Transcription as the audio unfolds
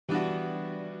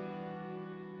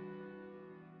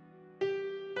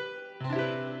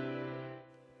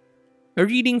A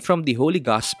reading from the Holy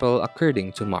Gospel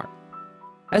according to Mark.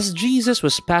 As Jesus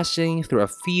was passing through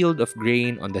a field of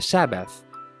grain on the Sabbath,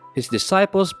 his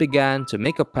disciples began to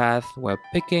make a path while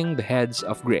picking the heads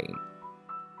of grain.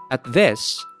 At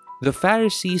this, the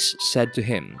Pharisees said to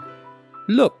him,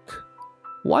 "Look,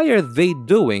 why are they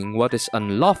doing what is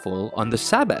unlawful on the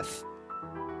Sabbath?"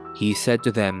 He said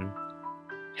to them,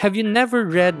 "Have you never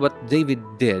read what David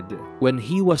did when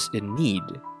he was in need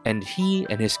and he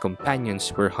and his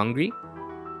companions were hungry?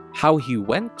 How he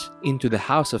went into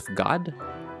the house of God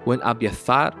when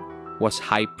Abiathar was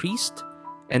high priest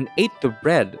and ate the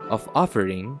bread of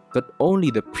offering that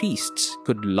only the priests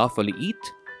could lawfully eat,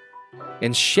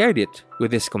 and shared it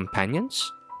with his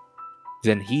companions?"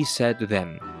 Then he said to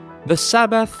them, "The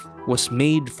Sabbath was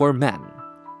made for man,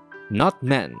 not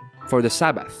man for the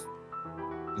Sabbath.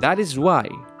 That is why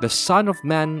the Son of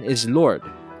Man is Lord,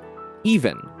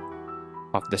 even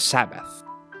of the Sabbath."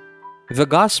 The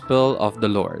Gospel of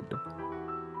the Lord.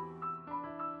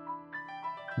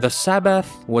 The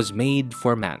Sabbath was made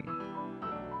for man.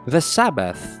 The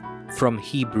Sabbath, from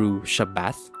Hebrew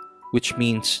Shabbath, which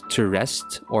means to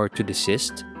rest or to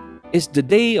desist, is the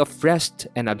day of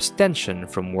rest and abstention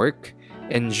from work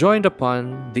enjoined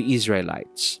upon the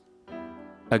Israelites.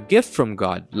 A gift from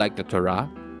God like the Torah,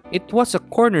 it was a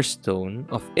cornerstone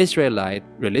of Israelite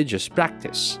religious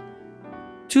practice.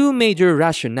 Two major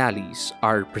rationales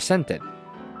are presented.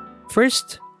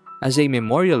 First, as a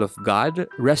memorial of God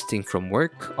resting from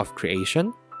work of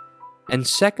creation, and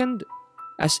second,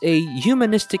 as a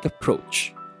humanistic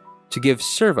approach to give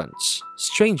servants,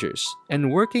 strangers,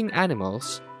 and working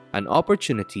animals an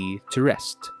opportunity to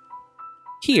rest.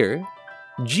 Here,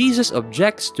 Jesus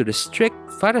objects to the strict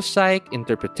Pharisaic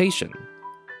interpretation,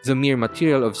 the mere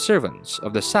material observance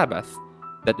of the Sabbath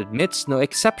that admits no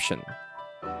exception.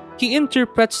 He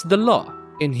interprets the law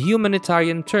in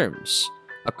humanitarian terms,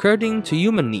 according to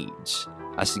human needs,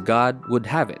 as God would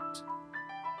have it.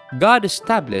 God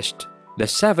established the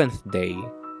seventh day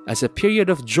as a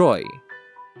period of joy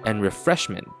and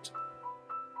refreshment,